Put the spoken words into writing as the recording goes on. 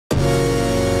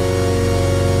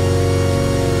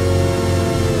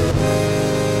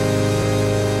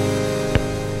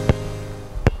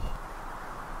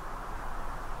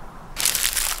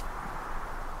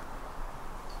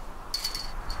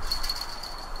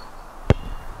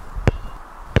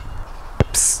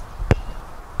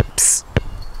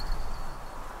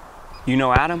You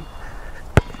know Adam?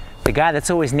 The guy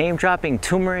that's always name-dropping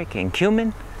turmeric and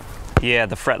cumin? Yeah,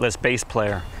 the fretless bass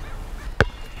player.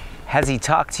 Has he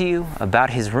talked to you about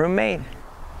his roommate?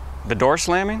 The door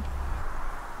slamming?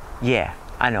 Yeah,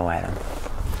 I know Adam.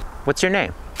 What's your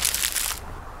name?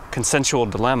 Consensual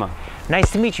Dilemma.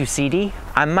 Nice to meet you, CD.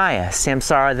 I'm Maya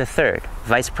Samsara III,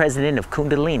 Vice President of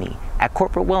Kundalini at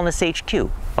Corporate Wellness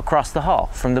HQ, across the hall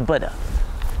from the Buddha.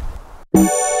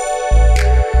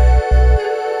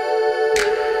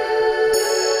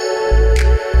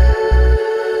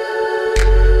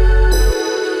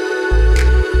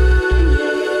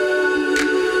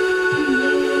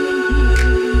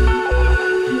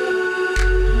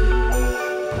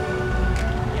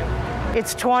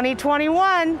 It's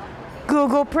 2021.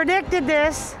 Google predicted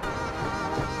this.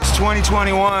 It's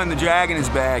 2021. The dragon is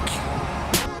back.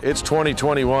 It's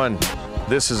 2021.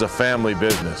 This is a family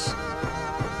business.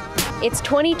 It's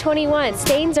 2021.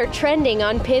 Stains are trending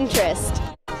on Pinterest.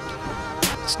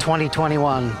 It's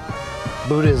 2021.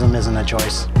 Buddhism isn't a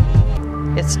choice.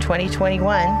 It's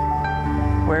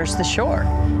 2021. Where's the shore?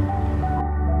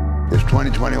 It's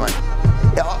 2021.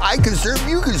 I can serve,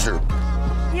 you can serve.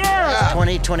 Yeah.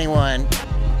 2021.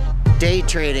 Day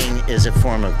trading is a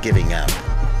form of giving up.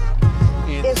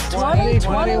 It's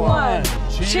 2021.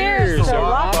 Cheers to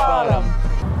rock bottom.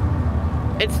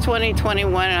 It's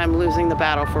 2021 and I'm losing the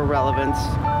battle for relevance.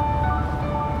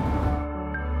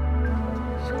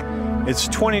 It's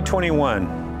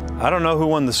 2021. I don't know who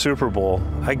won the Super Bowl.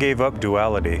 I gave up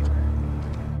duality.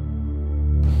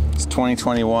 It's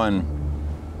 2021.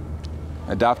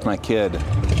 Adopt my kid.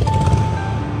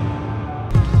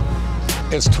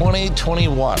 It's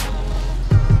 2021.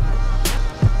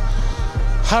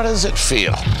 How does it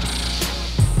feel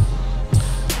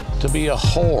to be a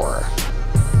whore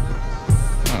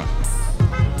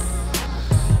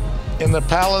in the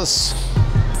palace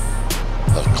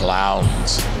of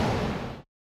clowns?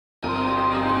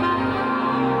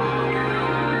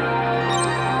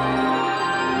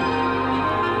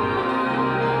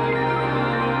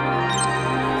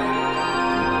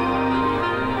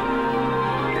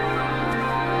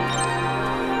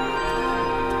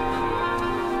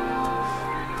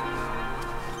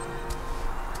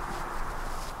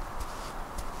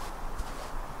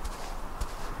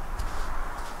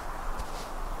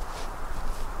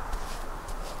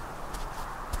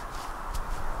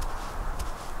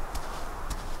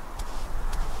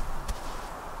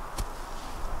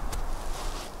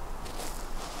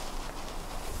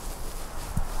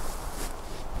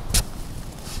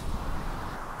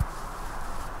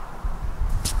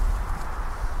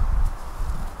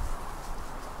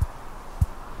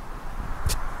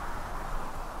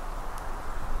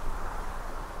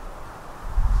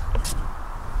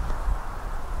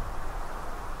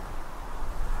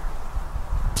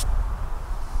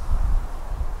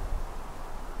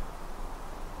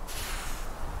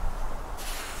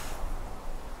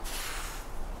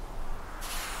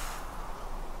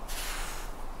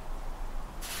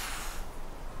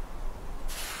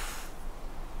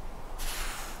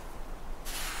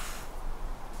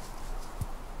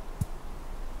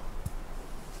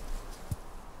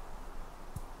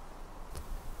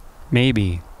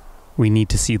 Maybe we need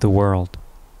to see the world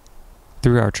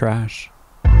through our trash.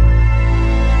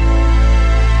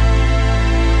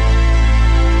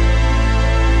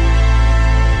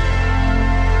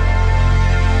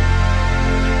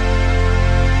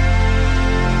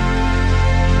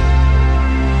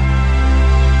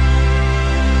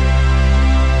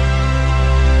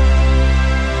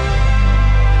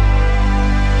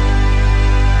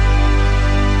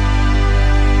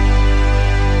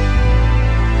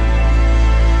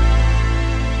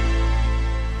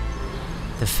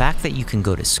 The fact that you can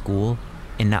go to school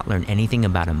and not learn anything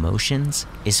about emotions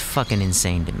is fucking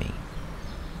insane to me.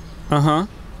 Uh-huh.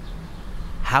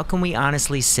 How can we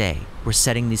honestly say we're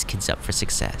setting these kids up for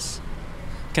success?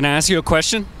 Can I ask you a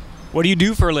question? What do you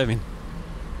do for a living?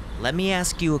 Let me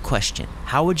ask you a question.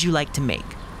 How would you like to make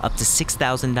up to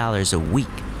 $6,000 a week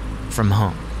from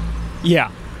home? Yeah.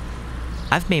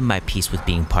 I've made my peace with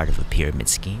being part of a pyramid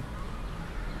scheme.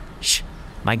 Shh,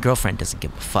 my girlfriend doesn't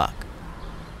give a fuck.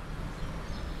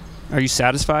 Are you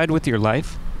satisfied with your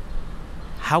life?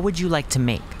 How would you like to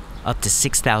make up to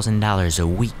 $6,000 a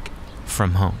week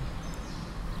from home?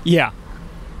 Yeah.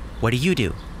 What do you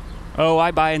do? Oh,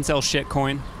 I buy and sell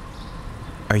shitcoin.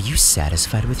 Are you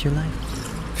satisfied with your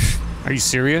life? Are you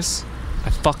serious? I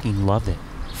fucking love it.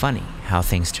 Funny how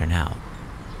things turn out.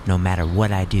 No matter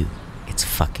what I do, it's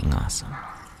fucking awesome.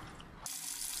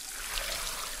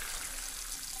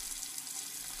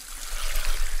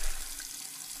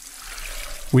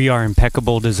 We are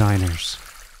impeccable designers.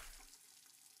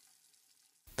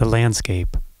 The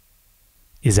landscape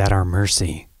is at our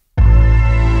mercy.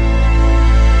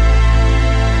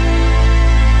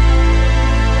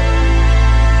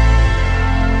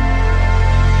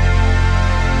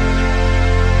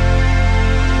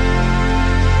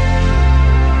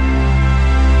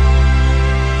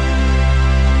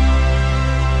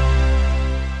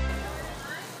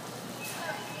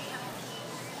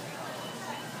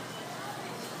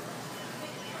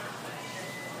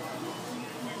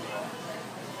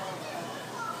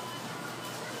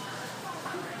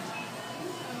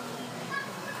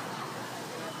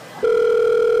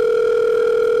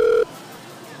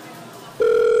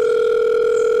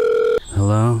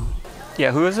 Hello?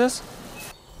 Yeah, who is this?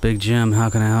 Big Jim, how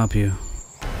can I help you?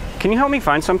 Can you help me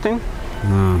find something?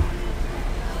 No.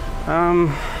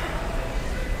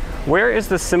 Where is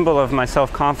the symbol of my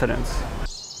self-confidence?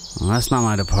 Well, that's not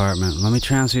my department. Let me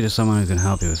transfer you to someone who can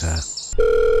help you with that.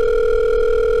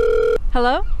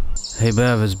 Hello? Hey,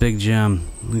 Bev, it's Big Jim.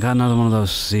 We got another one of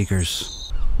those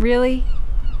seekers. Really?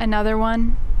 Another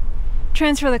one?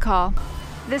 Transfer the call.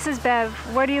 This is Bev.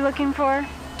 What are you looking for?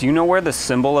 Do you know where the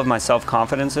symbol of my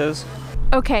self-confidence is?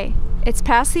 Okay, it's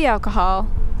past the alcohol,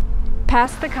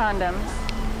 past the condoms,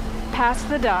 past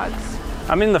the dogs.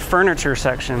 I'm in the furniture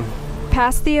section.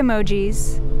 Past the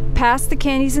emojis, past the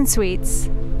candies and sweets,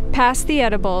 past the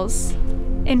edibles.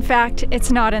 In fact,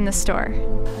 it's not in the store.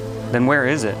 Then where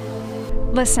is it?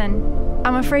 Listen,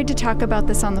 I'm afraid to talk about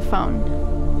this on the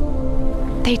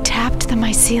phone. They tapped the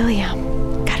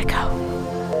mycelium. Gotta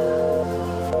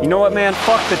go. You know what, man?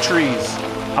 Fuck the trees.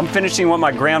 I'm finishing what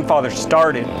my grandfather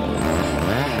started.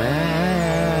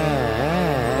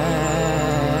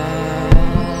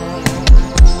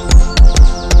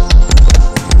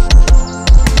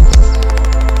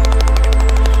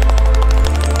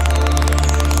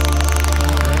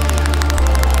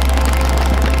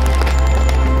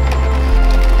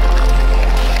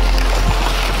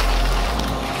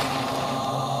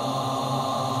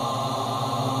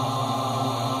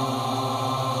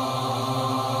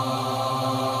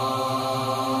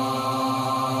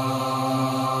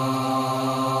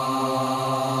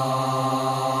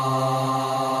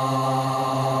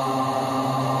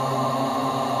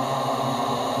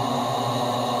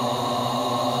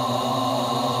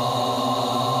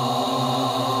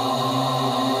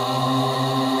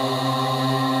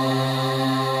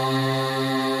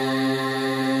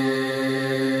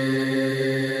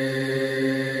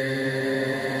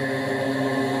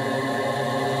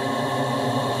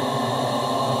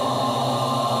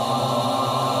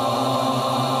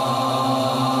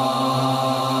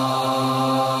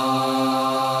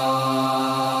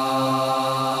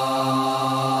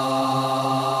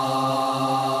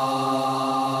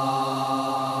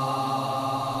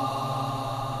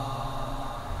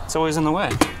 It's always in the way.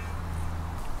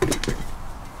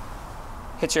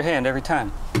 Hits your hand every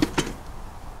time.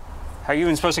 How are you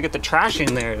even supposed to get the trash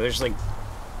in there? There's like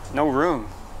no room.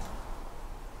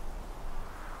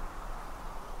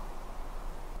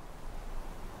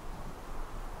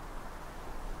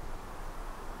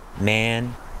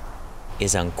 Man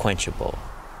is unquenchable,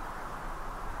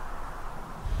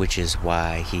 which is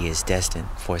why he is destined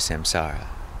for samsara.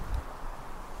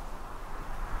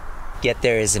 Yet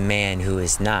there is a man who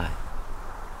is not.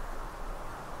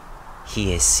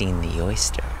 He has seen the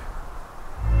oyster.